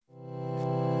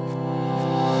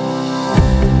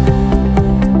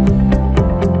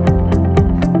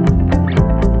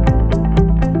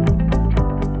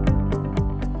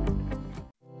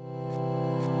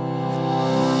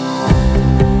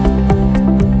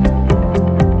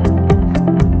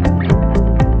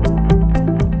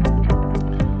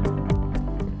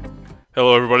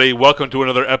Hello, everybody. Welcome to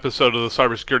another episode of the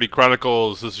Cybersecurity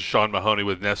Chronicles. This is Sean Mahoney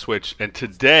with NetSwitch, and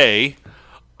today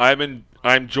I'm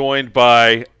joined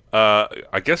by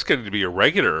I guess going to be a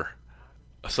regular,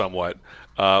 somewhat,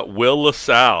 Will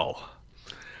LaSalle.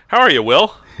 How are you,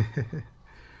 Will?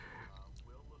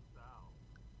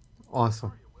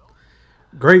 Awesome.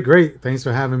 Great. Thanks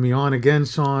for having me on again,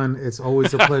 Sean. It's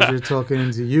always a pleasure talking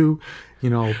to you,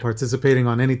 participating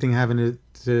on anything having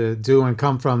to do and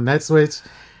come from NetSwitch,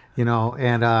 and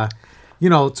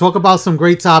talk about some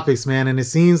great topics, man. And it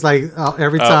seems like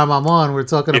every time I'm on, we're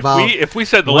talking about if we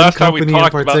said the last time we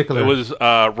talked about it was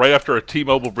right after a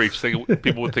T-Mobile breach,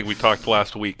 people would think we talked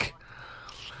last week.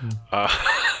 It's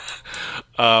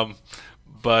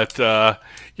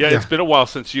been a while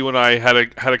since you and I had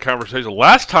a conversation.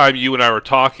 Last time you and I were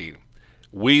talking,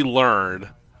 we learned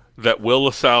that Will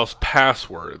LaSalle's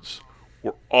passwords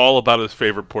were all about his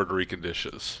favorite Puerto Rican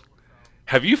dishes.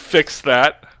 Have you fixed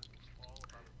that?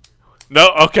 No?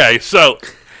 Okay, so...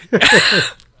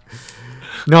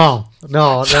 No,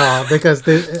 because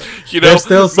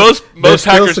most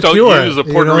hackers don't use a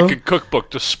Puerto Rican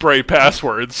cookbook to spray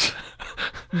passwords,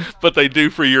 but they do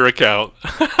for your account.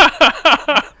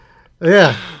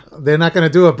 Yeah, they're not going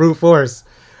to do a brute force.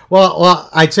 Well,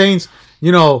 I changed,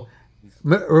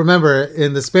 remember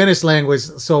in the Spanish language,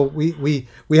 so we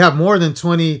have more than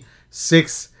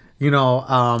 26,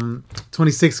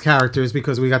 26 characters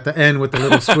because we got the N with the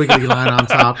little squiggly line on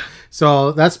top.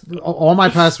 So that's all my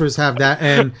passwords have that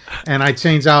N, and I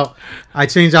change out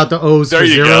the O's for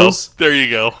zeros. There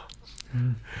you go.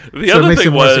 The so other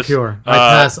thing was secure.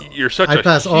 You're such a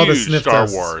huge Star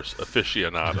Wars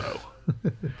aficionado.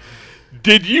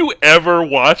 Did you ever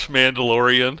watch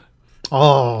Mandalorian?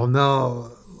 Oh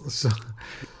no!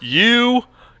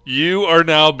 You are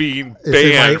now being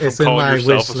banned from calling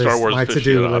yourself a Star Wars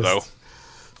aficionado.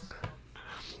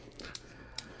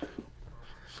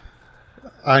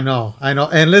 I know.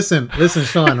 And listen,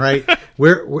 Sean. Right?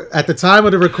 we're at the time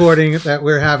of the recording that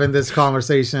we're having this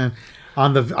conversation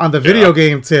on the video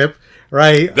game tip.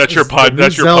 Right? That's your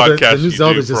podcast. The new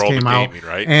Zelda just came out,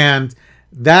 right? And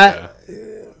that.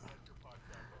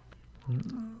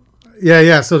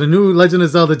 Yeah. So the new Legend of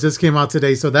Zelda just came out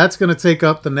today. So that's going to take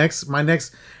up the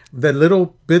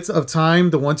little bits of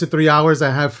time, the 1 to 3 hours I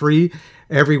have free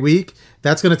every week.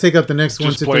 That's going to take up the next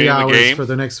 1 to 3 hours for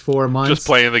the next 4 months. Just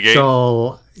playing the game.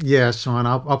 So yeah, Sean,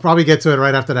 I'll probably get to it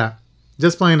right after that.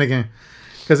 Just playing the game.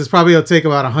 Because it'll take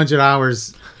about 100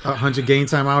 hours, 100 game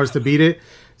time hours to beat it.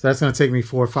 So that's going to take me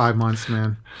 4 or 5 months,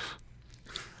 man.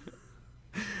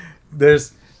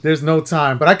 There's no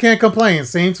time, but I can't complain.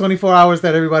 Same 24 hours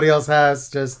that everybody else has.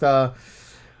 Just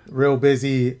real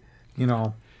busy,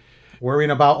 worrying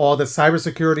about all the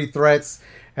cybersecurity threats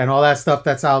and all that stuff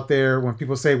that's out there. When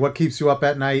people say, what keeps you up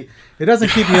at night? It doesn't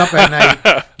keep me up at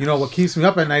night. What keeps me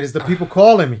up at night is the people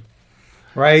calling me,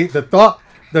 right? The thought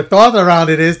around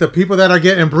it is the people that are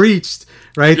getting breached,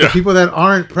 right? Yeah. The people that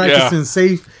aren't practicing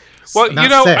safe, safe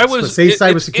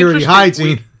cybersecurity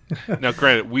hygiene. Now,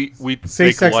 granted, we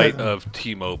make light of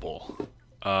T-Mobile,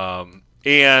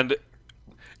 and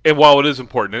while it is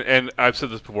important, and I've said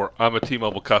this before, I'm a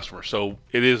T-Mobile customer, so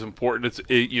it is important.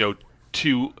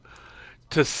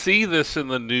 To see this in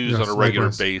the news on a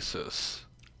regular basis,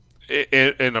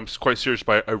 and I'm quite serious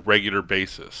by a regular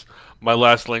basis. My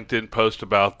last LinkedIn post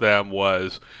about them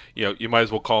was, you might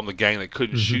as well call them the gang that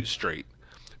couldn't shoot straight.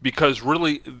 Because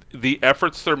really, the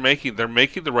efforts they're making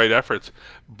the right efforts,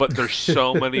 but there's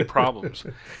so many problems.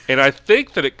 And I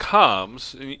think that it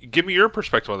comes, give me your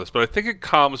perspective on this, but I think it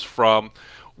comes from,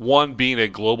 one, being a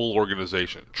global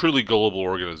organization, truly global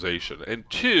organization, and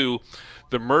two,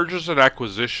 the mergers and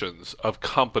acquisitions of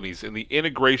companies and the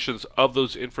integrations of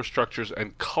those infrastructures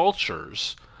and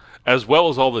cultures, as well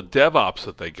as all the DevOps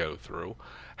that they go through,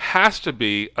 has to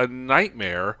be a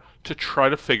nightmare to try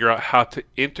to figure out how to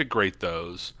integrate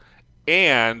those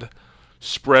and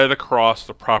spread across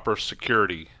the proper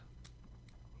security.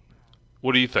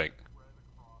 What do you think?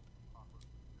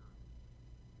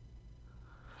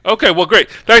 Okay, well, great.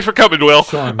 Thanks for coming, Will.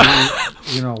 Sean,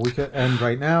 we could end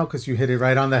right now because you hit it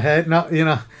right on the head. No,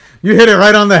 you hit it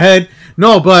right on the head.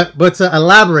 No, but to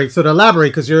elaborate. So to elaborate,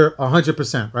 because you're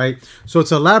 100%, right? So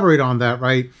to elaborate on that,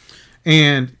 right?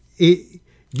 And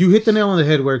you hit the nail on the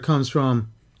head where it comes from.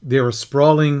 They're a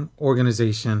sprawling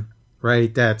organization,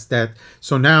 right?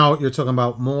 So now you're talking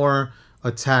about more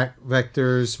attack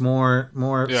vectors, more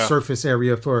surface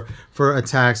area for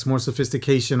attacks, more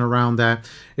sophistication around that.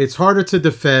 It's harder to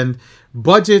defend.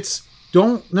 Budgets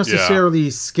don't necessarily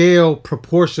scale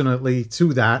proportionately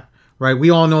to that, right?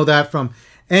 We all know that from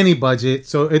any budget.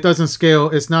 So it doesn't scale.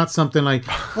 It's not something like,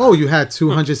 oh, you had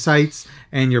 200 sites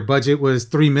and your budget was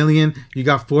 3 million. You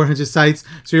got 400 sites.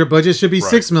 So your budget should be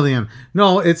 6 million.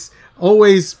 No, it's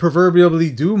always proverbially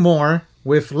do more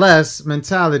with less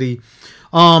mentality.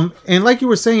 And like you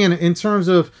were saying, in terms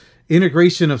of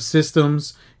integration of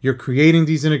systems, you're creating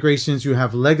these integrations. You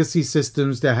have legacy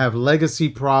systems that have legacy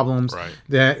problems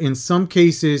that in some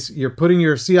cases you're putting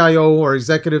your CIO or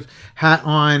executive hat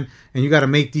on, and you got to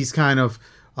make these kind of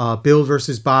build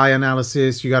versus buy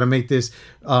analysis. You got to make this,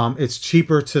 it's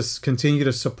cheaper to continue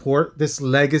to support this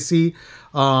legacy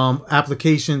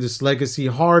application, this legacy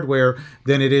hardware,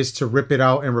 than it is to rip it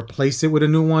out and replace it with a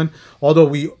new one. Although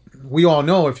we all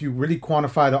know if you really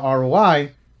quantify the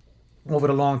ROI over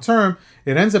the long term,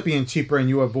 it ends up being cheaper, and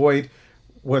you avoid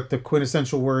what the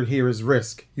quintessential word here is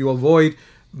risk. You avoid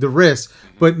the risk,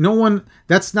 but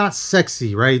that's not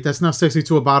sexy, right? That's not sexy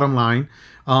to a bottom line.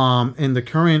 In the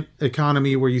current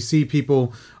economy where you see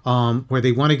people where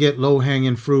they want to get low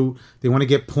hanging fruit, they want to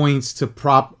get points to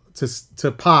pop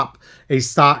a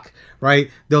stock, right?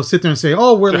 They'll sit there and say,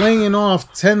 oh, we're laying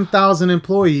off 10,000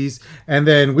 employees. And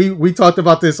then we talked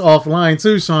about this offline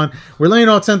too, Sean. We're laying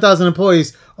off 10,000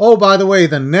 employees. Oh, by the way,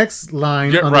 the next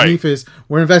line underneath is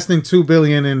we're investing $2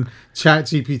 billion in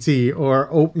ChatGPT or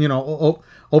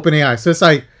OpenAI. So it's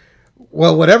like,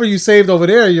 well, whatever you saved over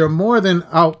there, you're more than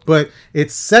out. But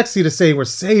it's sexy to say we're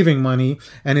saving money,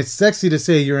 and it's sexy to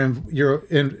say you're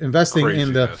investing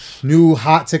in the new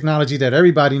hot technology that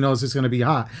everybody knows is going to be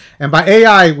hot. And by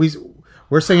AI,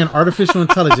 we're saying artificial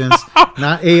intelligence,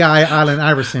 not AI Allen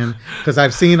Iverson, because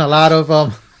I've seen a lot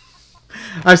of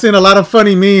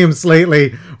funny memes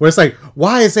lately where it's like,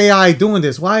 why is AI doing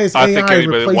this? Why is AI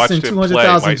replacing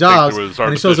 200,000 jobs?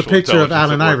 And it shows a picture of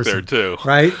Allen Iverson, too.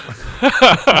 Right?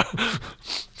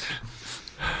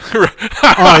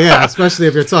 Oh yeah, especially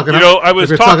if you're talking. I was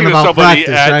talking to somebody practice,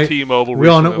 at T-Mobile. We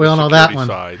all know that one.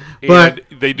 Side, but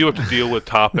they do have to deal with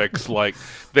topics like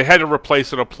they had to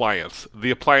replace an appliance.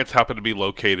 The appliance happened to be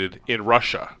located in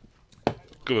Russia,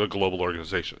 a global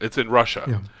organization. It's in Russia.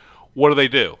 Yeah. What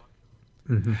do?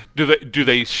 Mm-hmm. Do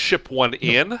they ship one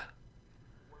in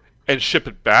and ship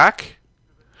it back?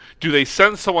 Do they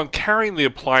send someone carrying the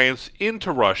appliance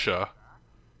into Russia?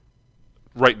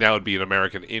 Right now it'd be an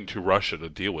American into Russia to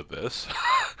deal with this.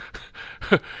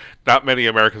 Not many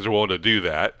Americans are willing to do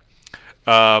that.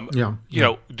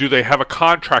 Do they have a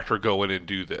contractor go in and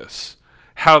do this?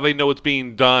 How do they know it's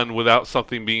being done without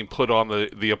something being put on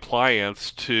the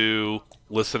appliance to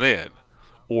listen in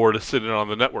or to sit in on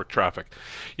the network traffic?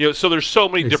 So there's so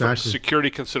many different security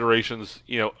considerations,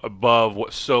 above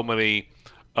what so many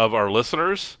of our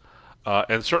listeners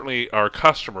and certainly our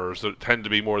customers that tend to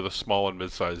be more the small and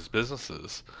mid-sized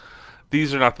businesses.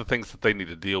 These are not the things that they need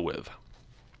to deal with.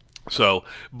 So,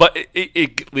 but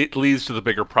it leads to the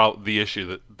bigger problem, the issue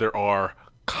that there are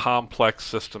complex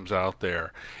systems out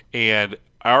there, and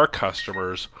our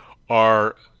customers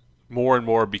are more and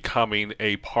more becoming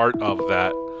a part of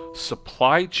that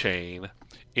supply chain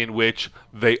in which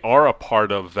they are a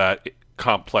part of that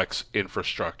complex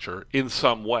infrastructure in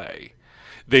some way.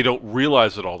 They don't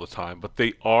realize it all the time, but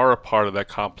they are a part of that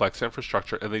complex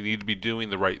infrastructure, and they need to be doing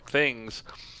the right things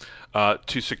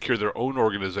to secure their own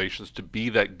organizations to be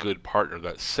that good partner,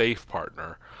 that safe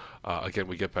partner. Again,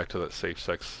 we get back to that safe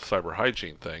sex cyber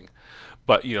hygiene thing,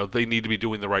 but they need to be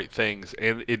doing the right things,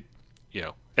 and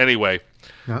anyway,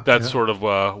 that's sort of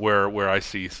where I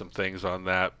see some things on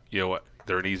that.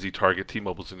 They're an easy target.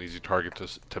 T-Mobile's an easy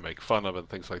target to make fun of and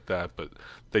things like that, but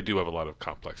they do have a lot of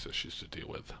complex issues to deal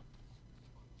with.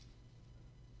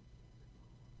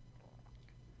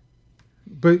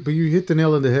 But you hit the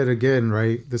nail on the head again,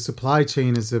 right? The supply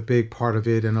chain is a big part of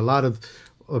it, and a lot of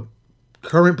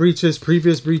current breaches,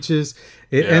 previous breaches,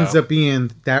 it ends up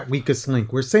being that weakest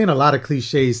link. We're saying a lot of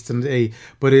cliches today,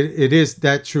 but it is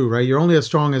that true, right? You're only as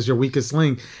strong as your weakest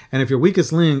link, and if your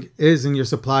weakest link is in your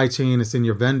supply chain, it's in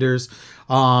your vendors,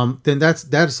 then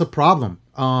that's a problem.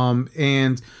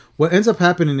 And what ends up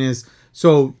happening is,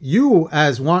 so you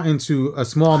as wanting to a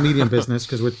small medium business,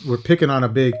 because we're picking on a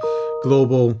big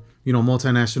global,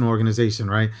 multinational organization,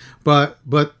 right? But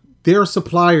their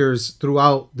suppliers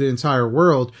throughout the entire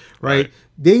world, right?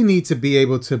 They need to be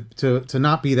able to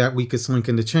not be that weakest link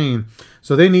in the chain.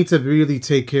 So they need to really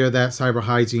take care of that cyber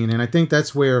hygiene. And I think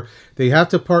that's where they have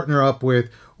to partner up with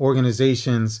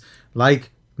organizations like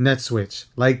NetSwitch,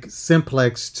 like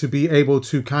Simplex, to be able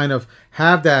to kind of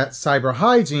have that cyber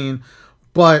hygiene.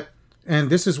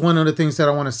 And this is one of the things that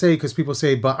I want to say, because people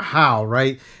say, but how,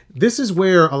 right? This is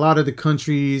where a lot of the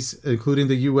countries, including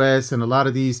the U.S. and a lot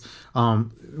of these,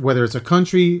 whether it's a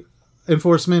country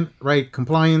enforcement, right,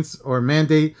 compliance or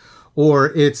mandate,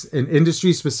 or it's an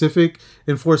industry specific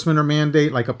enforcement or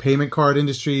mandate, like a payment card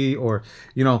industry, or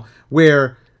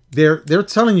where they're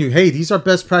telling you, hey, these are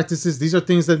best practices, these are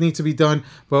things that need to be done,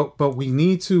 but we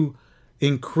need to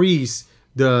increase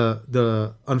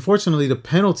the unfortunately the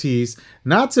penalties,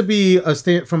 not to be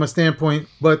from a standpoint,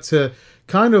 but to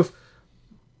kind of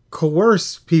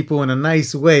coerce people in a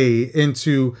nice way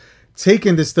into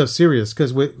taking this stuff serious.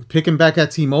 Because we're picking back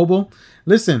at T-Mobile.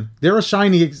 Listen, they're a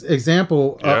shiny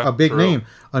example, a big name.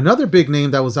 Another big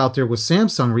name that was out there was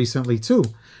Samsung recently too,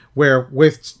 where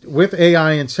with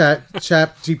AI and chat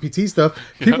GPT stuff,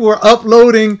 people were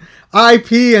uploading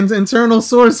IP and internal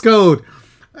source code.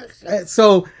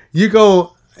 So you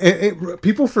go,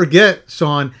 people forget,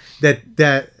 Sean,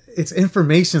 that it's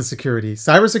information security.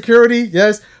 Cybersecurity,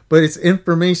 yes, but it's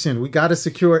information. We got to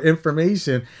secure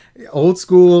information. Old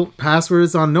school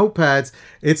passwords on notepads.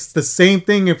 It's the same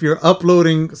thing if you're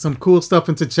uploading some cool stuff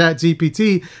into Chat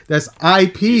GPT. That's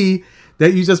IP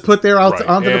that you just put there onto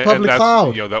the public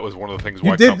cloud. That was one of the things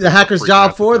you did the hacker's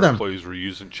job for them. Employees were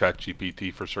using Chat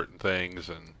GPT for certain things,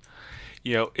 and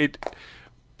it.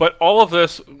 But all of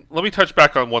this, let me touch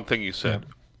back on one thing you said.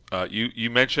 Yeah. You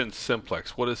mentioned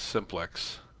Simplex. What is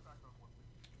Simplex?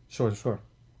 Sure.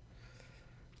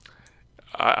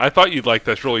 I thought you'd like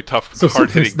this really tough,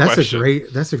 hard-hitting question.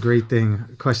 That's a great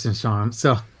question, Sean.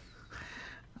 So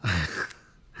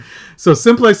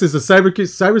Simplex is a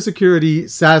cybersecurity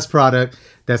SaaS product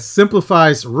that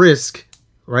simplifies risk.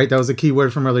 Right, that was a key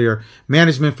word from earlier.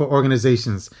 Management for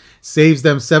organizations. Saves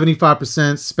them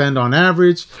 75% spend on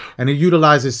average, and it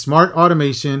utilizes smart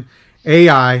automation,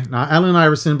 AI, not Allen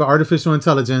Iverson, but artificial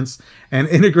intelligence, and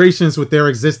integrations with their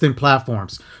existing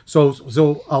platforms.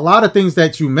 So a lot of things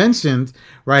that you mentioned,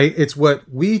 right? It's what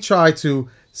we try to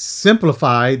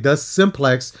simplify, thus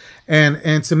Simplex,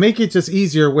 and to make it just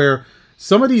easier, where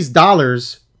some of these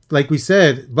dollars, like we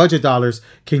said, budget dollars,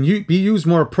 can be used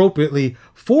more appropriately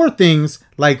for things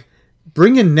like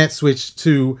bringing NetSwitch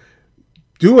to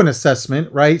do an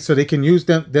assessment, right? So they can use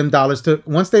them dollars to,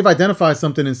 once they've identified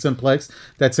something in Simplex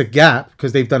that's a gap,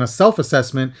 because they've done a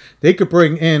self-assessment, they could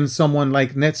bring in someone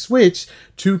like NetSwitch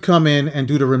to come in and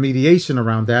do the remediation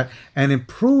around that and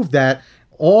improve that,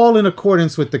 all in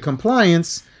accordance with the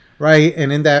compliance, right?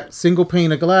 And in that single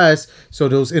pane of glass, so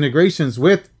those integrations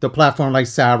with the platform like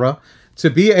Sarah, to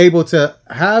be able to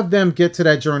have them get to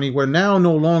that journey where now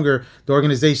no longer the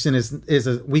organization is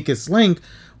a weakest link.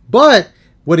 But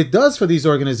what it does for these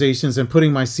organizations, and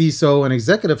putting my CISO and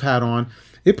executive hat on,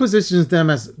 it positions them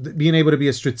as being able to be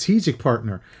a strategic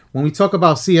partner. When we talk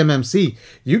about CMMC,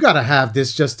 you got to have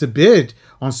this just to bid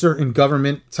on certain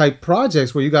government type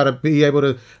projects, where you got to be able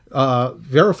to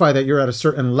verify that you're at a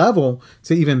certain level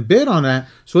to even bid on that.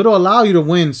 So it'll allow you to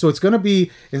win. So it's going to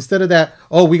be, instead of that,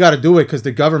 oh, we got to do it because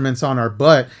the government's on our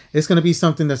butt, it's going to be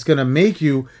something that's going to make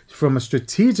you, from a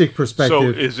strategic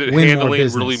perspective, so is it win handling more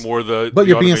business. Really more but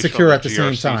you're being automation secure at the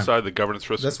same time. Side, the governance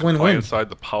risk that's and compliance win-win side,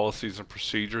 the policies and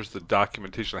procedures, the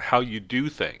documentation, how you do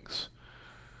things.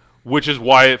 Which is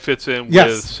why it fits in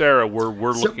with Sarah, where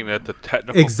we're looking at the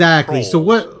technical controls. So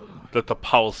what that the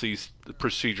policies, the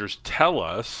procedures tell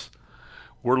us.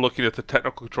 We're looking at the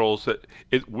technical controls that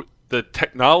the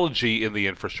technology in the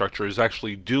infrastructure is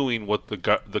actually doing what the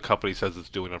company says it's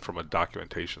doing from a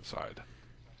documentation side.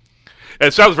 And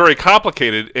it sounds very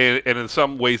complicated, and in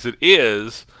some ways it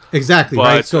is. Exactly. But,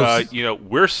 right. So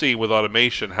we're seeing with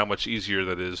automation how much easier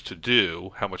that is to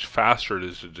do, how much faster it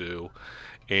is to do.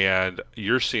 And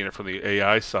you're seeing it from the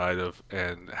AI side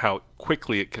and how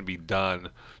quickly it can be done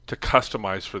to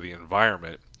customize for the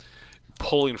environment,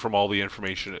 pulling from all the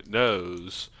information it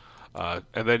knows,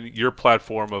 and then your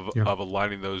platform of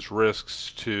aligning those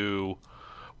risks to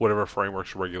whatever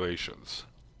frameworks or regulations.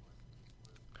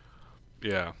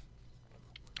 Yeah.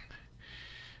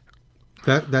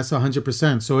 That's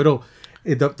 100%. So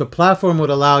the platform would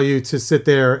allow you to sit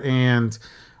there and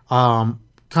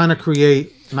kind of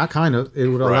create.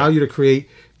 It would allow you to create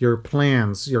your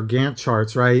plans, your Gantt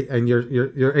charts, right? And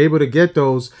you're able to get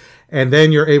those, and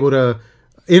then you're able to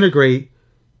integrate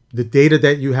the data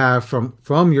that you have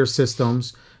from your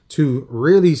systems to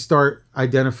really start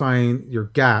identifying your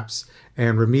gaps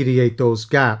and remediate those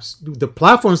gaps. The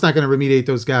platform's not going to remediate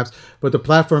those gaps, but the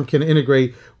platform can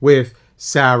integrate with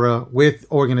Sarah, with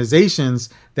organizations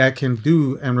that can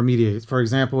do and remediate. For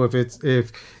example, if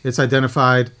it's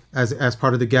identified as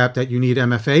part of the gap that you need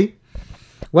MFA,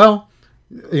 well,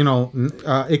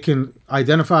 it can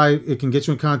identify, it can get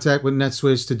you in contact with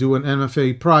NetSwitch to do an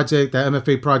MFA project. That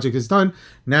MFA project is done.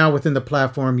 Now within the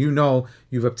platform,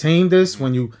 you've obtained this.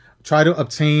 When you try to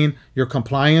obtain your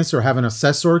compliance or have an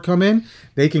assessor come in,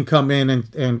 they can come in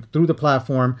and through the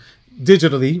platform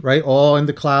digitally, right? All in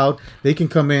the cloud. They can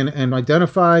come in and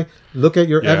identify, look at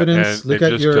your evidence, look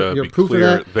at your proof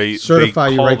clear, of that, certify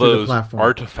you right to the platform.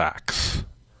 Artifacts.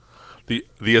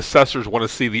 The assessors want to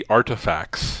see the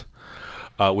artifacts,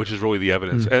 which is really the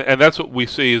evidence. And that's what we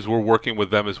see is we're working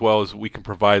with them as well as we can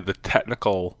provide the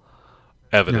technical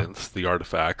evidence, the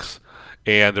artifacts,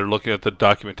 and they're looking at the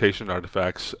documentation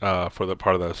artifacts for the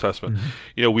part of that assessment.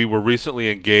 We were recently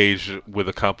engaged with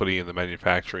a company in the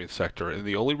manufacturing sector, and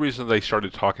the only reason they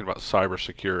started talking about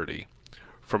cybersecurity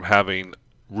from having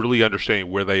really understanding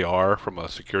where they are from a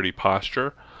security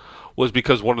posture was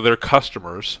because one of their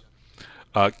customers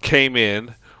came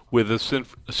in with a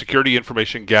security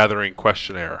information gathering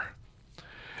questionnaire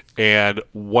and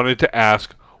wanted to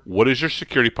ask, what is your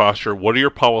security posture? What are your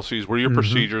policies? What are your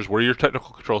procedures? What are your technical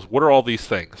controls? What are all these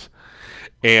things?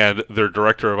 And their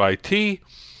director of IT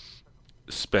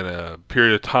spent a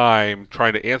period of time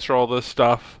trying to answer all this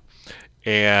stuff,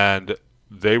 and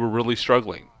they were really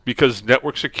struggling because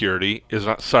network security is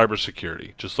not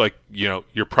cybersecurity. Just like,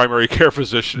 your primary care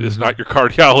physician is not your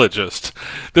cardiologist.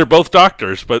 They're both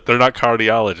doctors, but they're not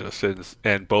cardiologists,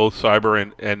 and both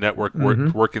cyber and network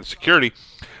work in security,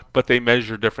 but they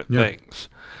measure different things.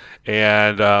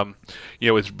 And,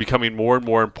 it's becoming more and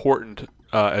more important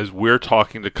as we're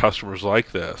talking to customers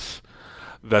like this,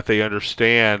 that they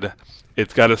understand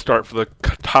it's got to start from the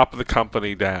top of the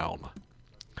company down.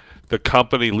 The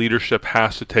company leadership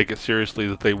has to take it seriously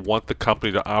that they want the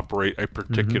company to operate a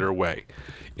particular way.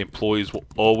 Employees will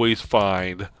always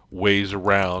find ways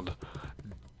around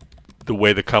the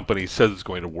way the company says it's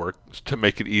going to work to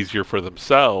make it easier for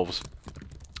themselves.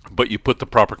 But you put the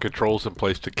proper controls in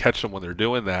place to catch them when they're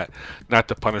doing that, not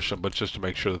to punish them, but just to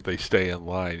make sure that they stay in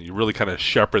line. You really kind of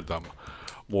shepherd them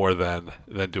more than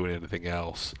doing anything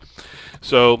else.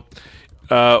 So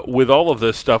with all of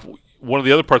this stuff, one of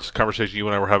the other parts of the conversation you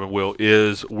and I were having, Will,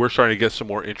 is we're starting to get some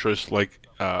more interest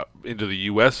into the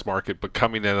U.S. market, but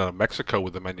coming in out of Mexico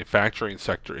with the manufacturing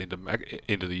sector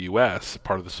into the U.S.,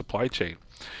 part of the supply chain.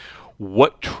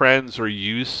 What trends are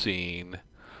you seeing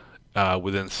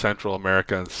within Central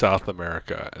America and South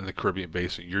America and the Caribbean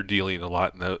Basin? You're dealing a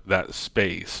lot in that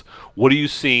space. What are you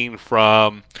seeing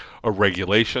from a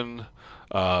regulation,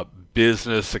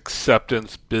 business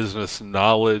acceptance, business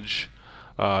knowledge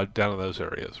down in those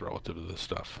areas relative to this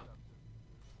stuff?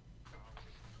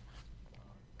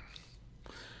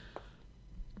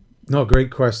 No,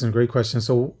 great question.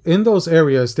 So in those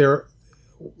areas, they're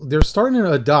starting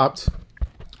to adopt,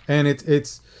 and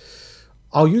it's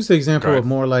I'll use the example of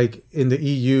more like in the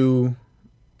EU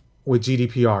with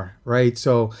GDPR, right?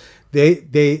 So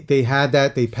they had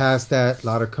that, they passed that. A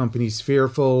lot of companies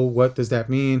fearful. What does that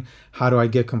mean? How do I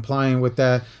get compliant with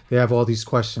that? They have all these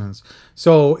questions.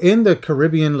 So in the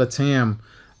Caribbean, LATAM,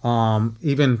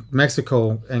 even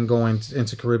Mexico and going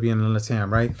into Caribbean and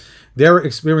LATAM, right? They're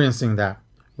experiencing that,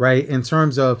 right? In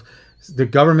terms of the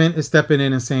government is stepping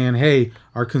in and saying, hey,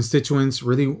 our constituents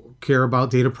really care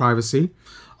about data privacy.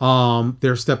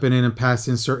 They're stepping in and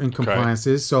passing certain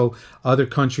compliances. So other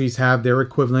countries have their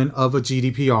equivalent of a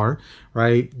GDPR,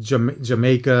 right?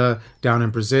 Jamaica, down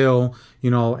in Brazil,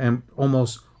 and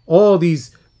almost all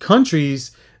these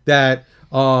countries that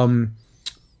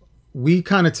we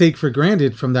kind of take for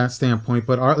granted from that standpoint.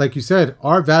 But like you said,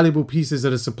 are valuable pieces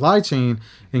of the supply chain,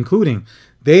 including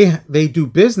they do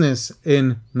business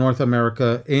in North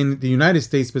America, in the United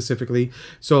States specifically.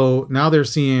 So now they're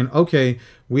seeing, okay,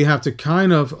 we have to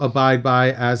kind of abide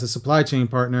by, as a supply chain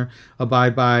partner,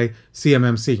 abide by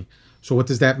CMMC. So what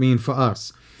does that mean for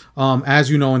us? As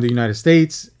you know, in the United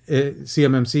States,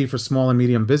 CMMC for small and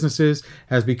medium businesses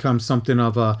has become something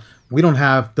of a, we don't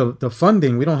have the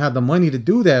funding, we don't have the money to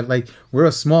do that. Like, we're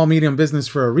a small, medium business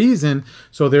for a reason.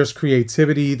 So there's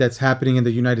creativity that's happening in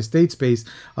the United States space.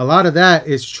 A lot of that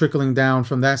is trickling down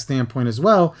from that standpoint as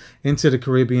well into the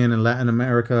Caribbean and Latin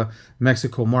America,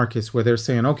 Mexico markets, where they're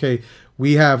saying, okay,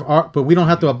 we have but we don't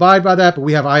have to abide by that, but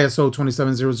we have ISO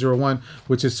 27001,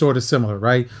 which is sort of similar,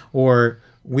 right? Or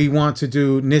we want to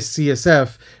do NIST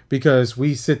CSF because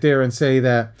we sit there and say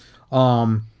that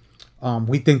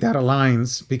we think that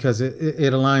aligns because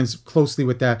it aligns closely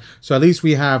with that. So at least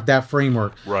we have that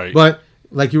framework. Right. But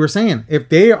like you were saying, if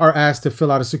they are asked to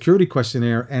fill out a security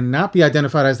questionnaire and not be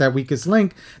identified as that weakest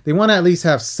link, they want to at least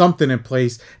have something in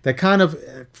place that kind of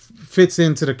fits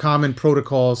into the common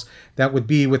protocols that would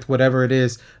be with whatever it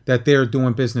is that they're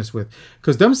doing business with.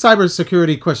 Because them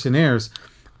cybersecurity questionnaires,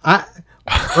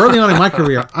 early on in my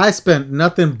career, I spent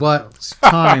nothing but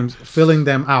time filling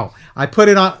them out. I put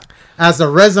it on as a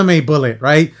resume bullet,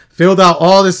 right? Filled out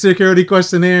all the security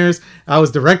questionnaires. I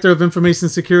was director of information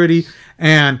security,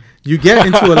 and you get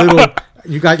into a little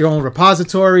You got your own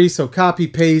repository, so copy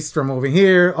paste from over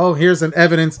here. Oh, here's an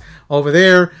evidence over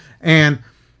there, and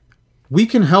we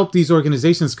can help these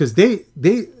organizations because they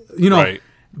right.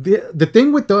 The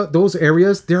thing with those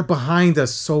areas, they're behind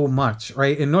us so much,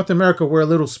 right? In North America, we're a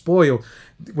little spoiled.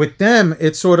 With them,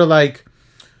 it's sort of like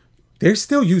they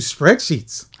still use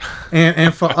spreadsheets,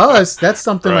 and for us, that's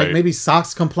something right. like maybe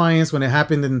SOX compliance when it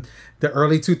happened in the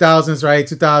early 2000s, right?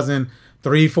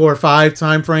 2003, 4, 5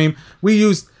 time frame. We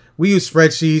use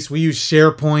spreadsheets, we use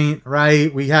SharePoint,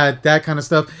 right? We had that kind of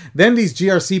stuff. Then these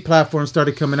GRC platforms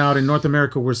started coming out. In North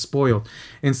America, we're spoiled.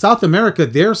 In South America,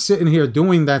 they're sitting here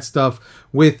doing that stuff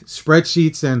with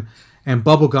spreadsheets and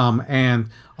bubblegum,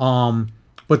 and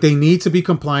but they need to be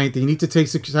compliant. They need to take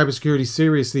cybersecurity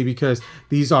seriously because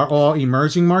these are all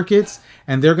emerging markets,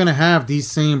 and they're going to have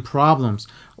these same problems.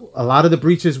 A lot of the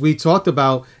breaches we talked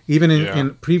about, even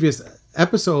in previous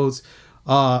episodes,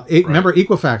 remember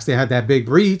Equifax, they had that big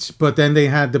breach, but then they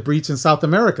had the breach in South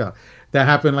America that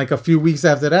happened like a few weeks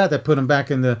after that put them back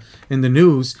in the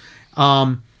news.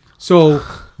 So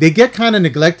they get kind of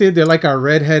neglected. They're like our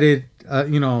redheaded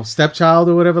stepchild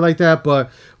or whatever like that,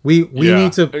 but we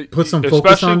need to put some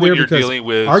focus on there because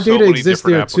our data exists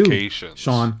there too,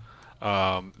 Sean.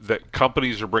 That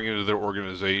companies are bringing to their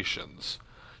organizations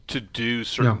to do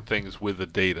certain things with the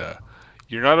data.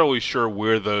 You're not always sure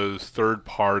where those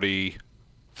third-party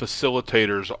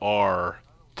facilitators are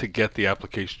to get the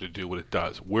application to do what it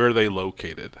does. Where are they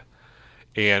located?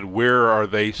 And where are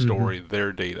they storing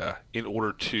their data in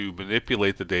order to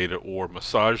manipulate the data or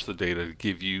massage the data to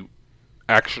give you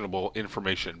actionable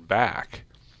information back?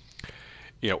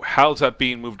 How's that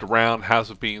being moved around?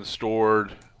 How's it being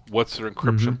stored? What's their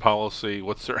encryption policy?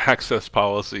 What's their access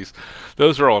policies?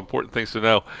 Those are all important things to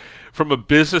know. From a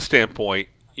business standpoint,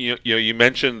 you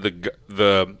mentioned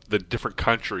the different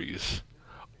countries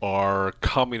are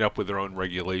coming up with their own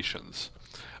regulations.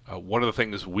 One of the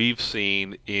things we've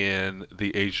seen in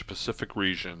the Asia Pacific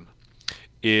region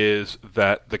is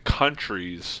that the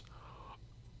countries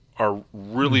are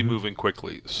really moving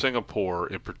quickly. Singapore,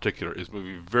 in particular, is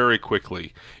moving very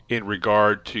quickly in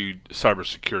regard to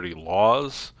cybersecurity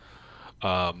laws,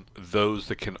 those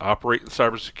that can operate in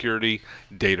cybersecurity,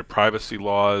 data privacy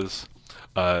laws.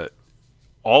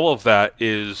 All of that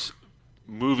is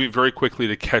moving very quickly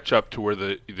to catch up to where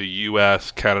the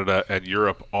U.S., Canada, and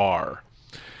Europe are.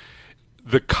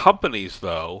 The companies,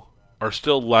 though, are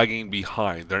still lagging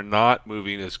behind. They're not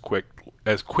moving as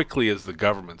quickly as the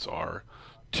governments are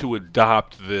to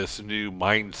adopt this new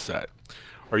mindset.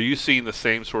 Are you seeing the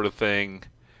same sort of thing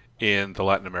in the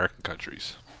Latin American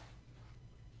countries?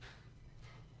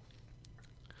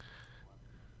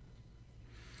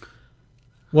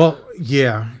 Well,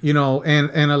 yeah,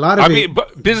 and a lot of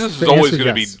but business is always going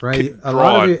to be right. A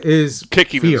lot of it is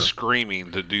kicking fear, and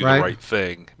screaming to do the right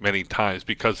thing many times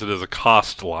because it is a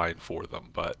cost line for them.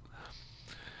 But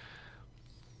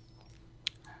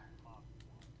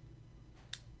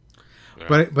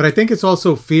I think it's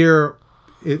also fear.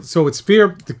 So it's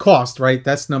fear, the cost, right?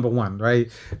 That's number one, right?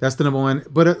 That's the number one.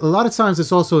 But a lot of times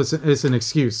it's also it's an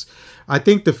excuse. I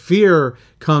think the fear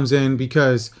comes in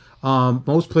because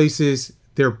most places,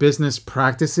 their business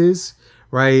practices,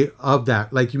 right, of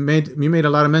that. Like you made a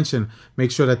lot of mention, make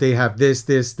sure that they have this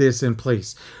in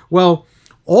place. Well,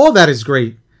 all that is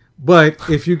great, but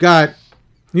if you got,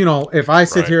 if I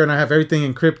sit here and I have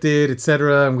everything encrypted,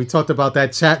 etc., and we talked about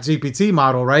that Chat GPT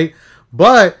model, right?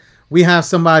 But we have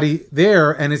somebody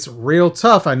there and it's real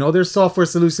tough. I know there's software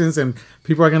solutions and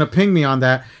people are going to ping me on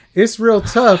that. It's real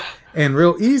tough and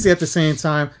real easy at the same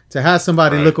time to have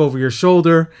somebody look over your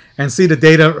shoulder and see the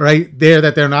data right there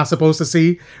that they're not supposed to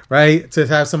see, right? To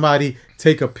have somebody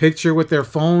take a picture with their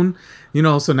phone,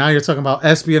 so now you're talking about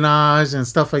espionage and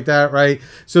stuff like that, right?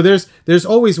 So there's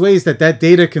always ways that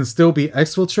data can still be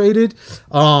exfiltrated.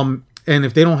 And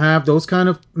if they don't have those kind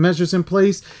of measures in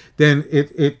place, then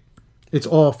it's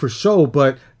all for show.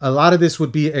 But a lot of this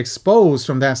would be exposed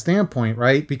from that standpoint,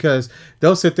 right? Because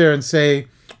they'll sit there and say,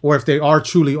 or if they are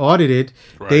truly audited,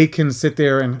 they can sit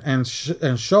there and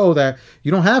show that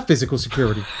you don't have physical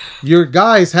security. Your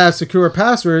guys have secure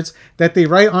passwords that they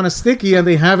write on a sticky and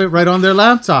they have it right on their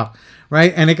laptop,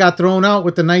 right? And it got thrown out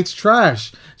with the night's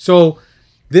trash. So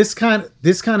this kind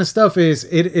of stuff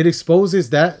it exposes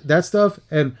that stuff.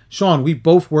 And Sean, we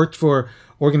both worked for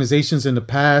organizations in the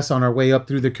past on our way up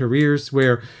through the careers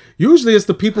where usually it's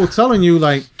the people telling you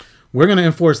like, we're going to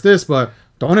enforce this, but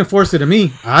don't enforce it to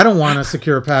me. I don't want a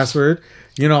secure password.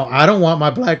 I don't want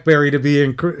my BlackBerry to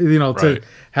be, to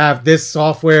have this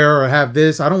software or have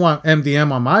this. I don't want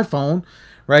MDM on my phone,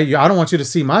 right? I don't want you to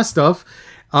see my stuff.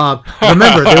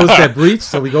 Remember, there was that breach.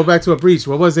 So we go back to a breach.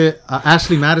 What was it?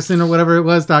 Ashley Madison or whatever it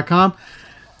was .com.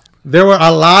 There were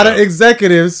a lot of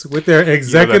executives with their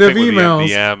executive emails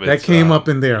that came up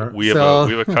in there. We have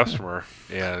a customer,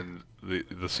 and the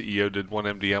CEO did one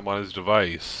MDM on his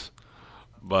device,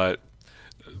 but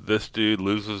this dude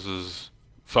loses his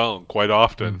phone quite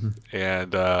often,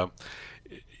 and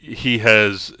he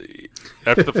has,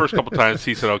 after the first couple times,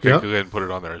 he said, "Okay, go ahead and put it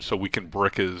on there, so we can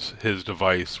brick his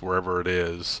device wherever it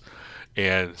is,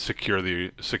 and secure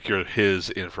his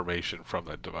information from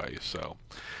that device." So,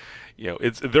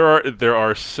 there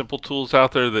are simple tools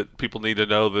out there that people need to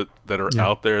know that are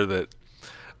out there that,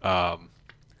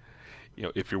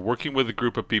 if you're working with a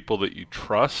group of people that you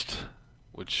trust,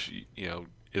 which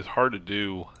is hard to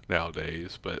do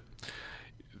nowadays, but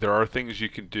there are things you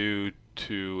can do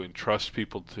to entrust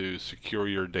people to secure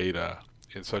your data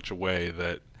in such a way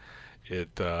that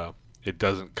it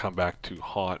doesn't come back to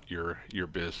haunt your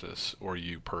business or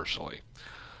you personally.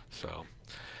 So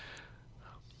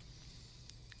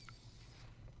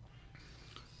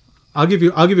I'll give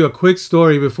you a quick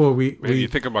story before we you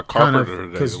think about carpenter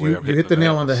today, because you hit the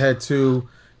nail on the head too.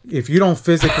 If you don't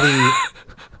physically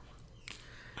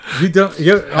you don't.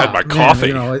 Had my coffee.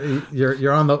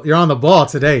 You're on the ball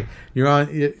today.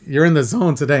 You're in the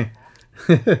zone today.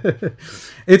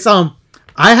 It's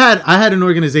I had an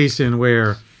organization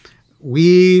where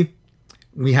we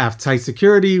have tight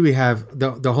security. We have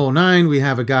the whole nine. We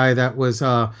have a guy that was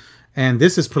and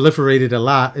this has proliferated a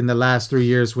lot in the last 3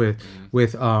 years with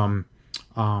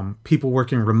people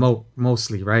working remote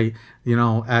mostly, right?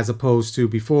 As opposed to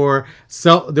before.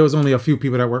 So there was only a few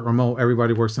people that work remote.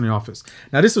 Everybody works in the office.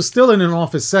 Now this was still in an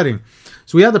office setting.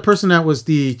 So we had the person that was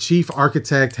the chief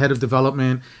architect, head of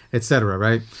development, etc.,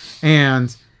 right?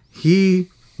 And he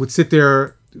would sit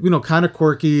there, kind of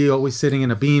quirky, always sitting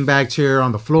in a beanbag chair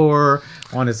on the floor,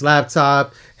 on his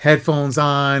laptop, headphones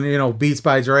on, Beats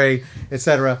by Dre,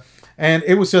 etc. And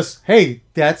it was just, hey,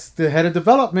 that's the head of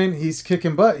development. He's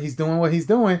kicking butt. He's doing what he's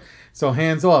doing. So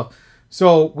hands off.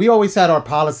 So we always had our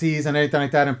policies and everything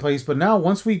like that in place. But now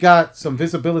once we got some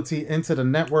visibility into the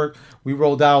network, we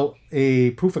rolled out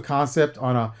a proof of concept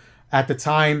on at the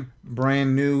time,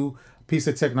 brand new piece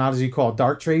of technology called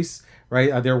Darktrace,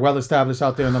 right? They're well established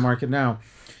out there in the market now.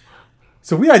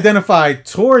 So we identified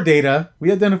Tor data.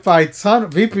 We identified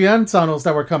VPN tunnels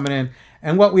that were coming in.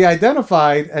 And what we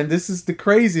identified, and this is the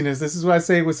craziness, this is what I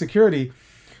say with security,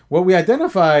 what we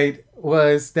identified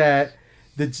was that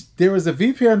there was a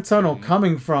VPN tunnel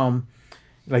coming from,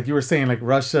 like you were saying, like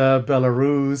Russia,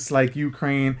 Belarus, like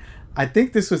Ukraine. I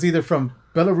think this was either from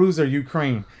Belarus or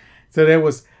Ukraine.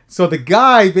 So the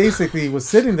guy basically was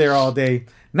sitting there all day,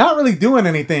 not really doing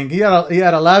anything. He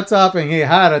had a laptop and he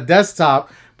had a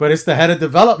desktop, but it's the head of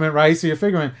development, right? So you're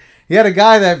figuring he had a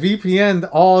guy that VPN'd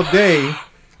all day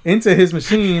into his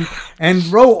machine and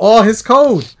wrote all his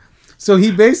code. So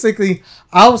he basically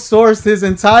outsourced his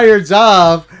entire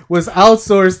job, was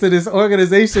outsourced to this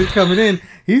organization coming in.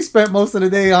 He spent most of the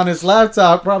day on his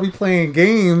laptop probably playing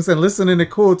games and listening to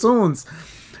cool tunes.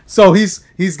 So he's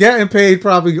getting paid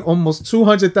probably almost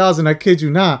 $200,000, I kid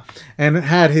you not, and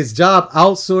had his job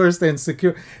outsourced and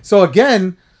secure. So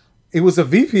again, it was a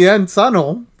VPN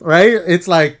tunnel, right? It's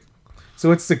like,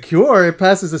 so it's secure, it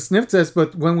passes a sniff test,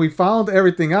 but when we found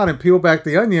everything out and peel back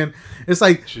the onion, it's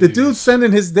like the dude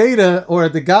sending his data, or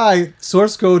the guy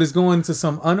source code is going to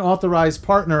some unauthorized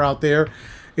partner out there.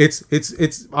 It's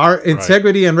our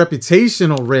integrity and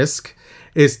reputational risk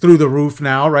is through the roof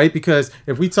now, right? Because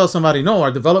if we tell somebody, no,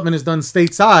 our development is done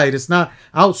stateside, it's not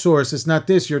outsourced, it's not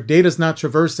this, your data's not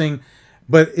traversing,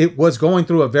 but it was going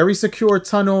through a very secure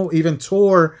tunnel, even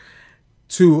Tor,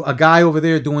 to a guy over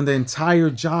there doing the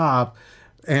entire job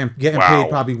and getting paid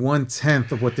probably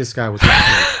 1/10 of what this guy was getting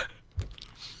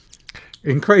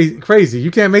paid. And crazy.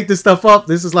 You can't make this stuff up.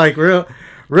 This is like real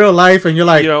life, and you're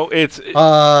like, it's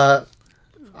I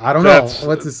don't know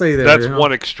what to say there. That's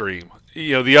one extreme.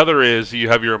 The other is you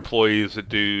have your employees that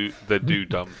do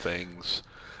dumb things.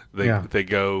 They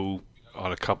go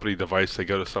on a company device. They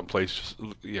go to some place.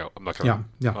 I'm not gonna.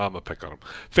 I'm gonna pick on them.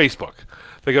 Facebook.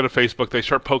 They go to Facebook. They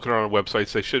start poking around on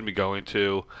websites they shouldn't be going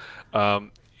to.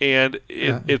 And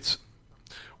it's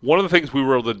one of the things we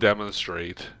were able to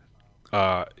demonstrate.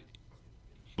 One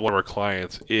of our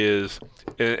clients is,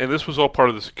 and this was all part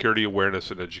of the security awareness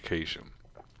and education,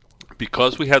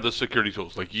 because we had the security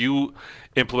tools. Like, you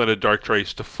implemented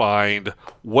Darktrace to find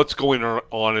what's going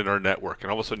on in our network,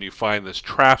 and all of a sudden you find this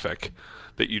traffic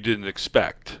that you didn't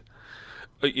expect.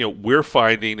 We're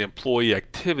finding employee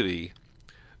activity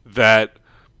that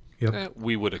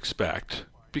we would expect,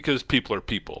 because people are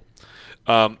people.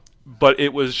 But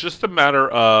it was just a matter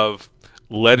of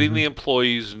letting the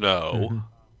employees know, Mm-hmm.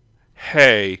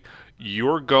 hey,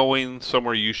 you're going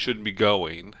somewhere you shouldn't be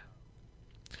going,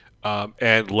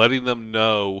 and letting them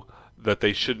know that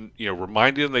they shouldn't,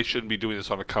 reminding them they shouldn't be doing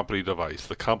this on a company device.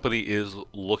 The company is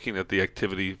looking at the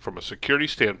activity from a security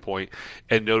standpoint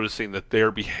and noticing that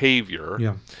their behavior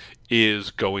Yeah.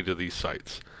 is going to these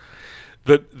sites.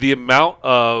 The amount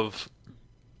of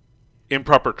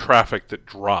improper traffic that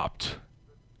dropped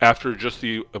after just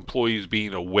the employees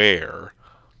being aware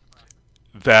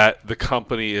that the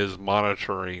company is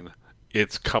monitoring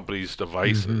its company's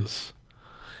devices,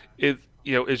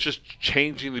 it's just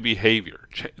changing the behavior.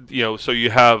 So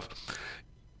you have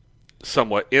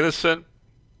somewhat innocent,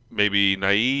 maybe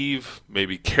naive,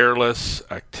 maybe careless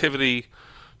activity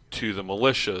to the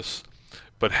malicious,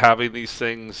 but having these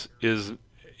things is,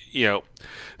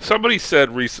 somebody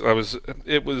said recently,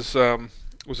 it was a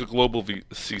global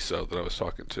CISO that I was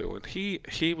talking to, and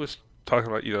he was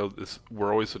talking about,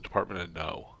 we're always the department of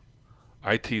no.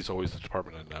 IT is always the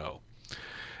department of no.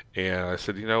 And I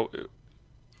said,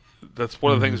 that's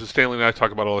one of the things that Stanley and I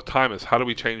talk about all the time is how do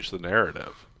we change the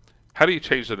narrative? How do you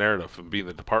change the narrative from being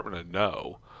the department of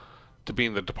no to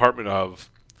being the department of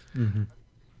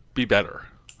be better?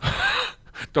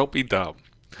 Don't be dumb.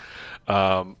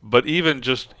 But even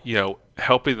just,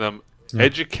 helping them,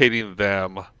 educating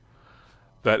them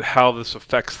that how this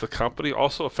affects the company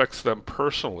also affects them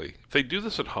personally. If they do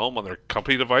this at home on their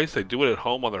company device, they do it at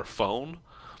home on their phone,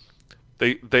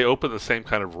 they open the same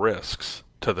kind of risks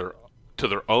to their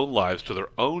own lives, to their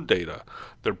own data,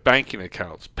 their banking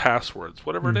accounts, passwords,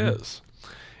 whatever it is.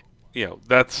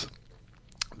 That's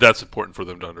important for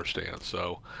them to understand.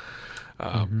 So,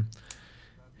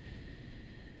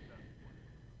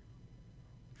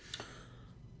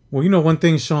 Well, one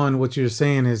thing, Sean, what you're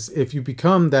saying is if you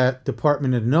become that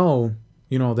department of no,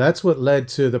 that's what led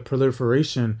to the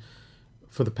proliferation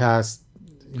for the past,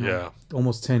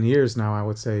 almost 10 years now, I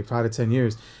would say 5 to 10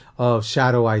 years of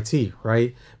shadow IT,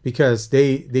 right? Because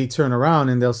they turn around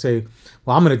and they'll say,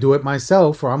 well, I'm going to do it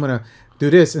myself, or I'm going to do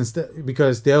this instead,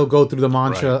 because they'll go through the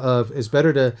mantra of it's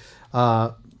better to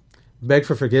beg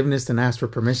for forgiveness than ask for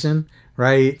permission,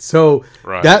 right? So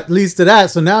that leads to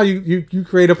that. So now you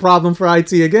create a problem for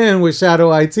IT again with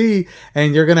shadow IT,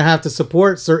 and you're going to have to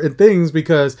support certain things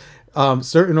because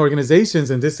certain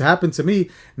organizations, and this happened to me,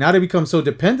 now they become so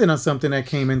dependent on something that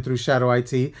came in through shadow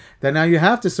IT that now you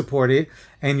have to support it,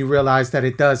 and you realize that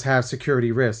it does have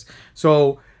security risks.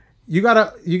 So you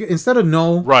instead of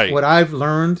no, what I've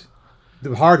learned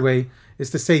the hard way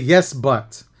is to say yes,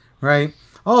 but, right?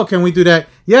 Oh, can we do that?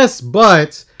 Yes,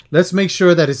 but let's make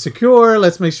sure that it's secure.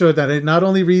 Let's make sure that it not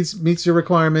only meets your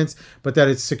requirements, but that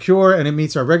it's secure and it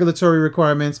meets our regulatory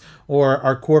requirements or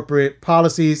our corporate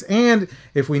policies. And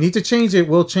if we need to change it,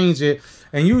 we'll change it.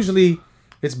 And usually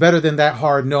it's better than that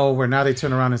hard no, where now they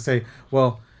turn around and say,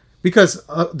 well, because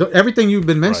everything you've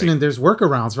been mentioning, there's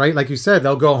workarounds, right? Like you said,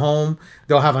 they'll go home,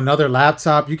 they'll have another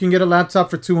laptop. You can get a laptop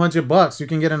for $200. You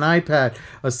can get an iPad,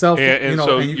 a cell phone, and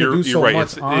you can do so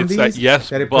much on these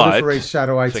that it proliferates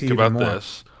shadow IT think about even more.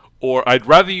 This. Or I'd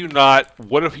rather you not.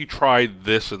 What if you tried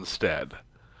this instead?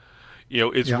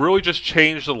 It's really just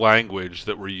changed the language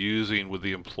that we're using with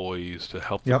the employees to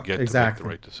help them get to make the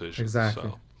right decisions. Exactly.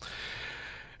 So.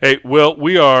 Hey, Will,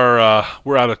 we're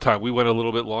out of time. We went a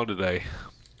little bit long today.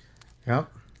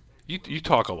 Yep. You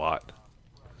talk a lot.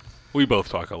 We both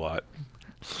talk a lot.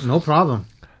 No problem.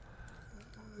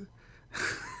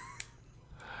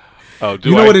 Oh,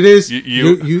 what it is?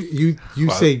 You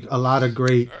say a lot of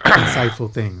great,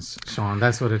 insightful things, Sean.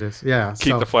 That's what it is. Yeah.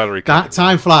 Keep the flattery.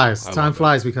 Time flies. Time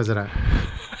flies because of that.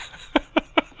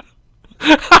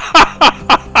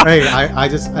 Hey, I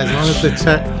just, as long as the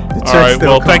check. All right.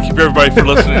 Well, thank you everybody for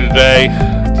listening today.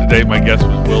 Today, my guest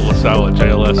was Will LaSalle at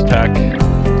JLS Tech.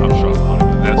 I'm Sean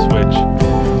Honeyman at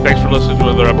NetSwitch. Thanks for listening to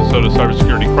another episode of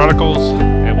Cybersecurity Chronicles,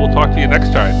 and we'll talk to you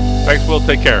next time. Thanks, Will.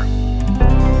 Take care.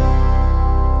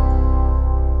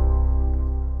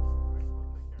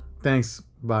 Thanks.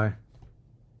 Bye.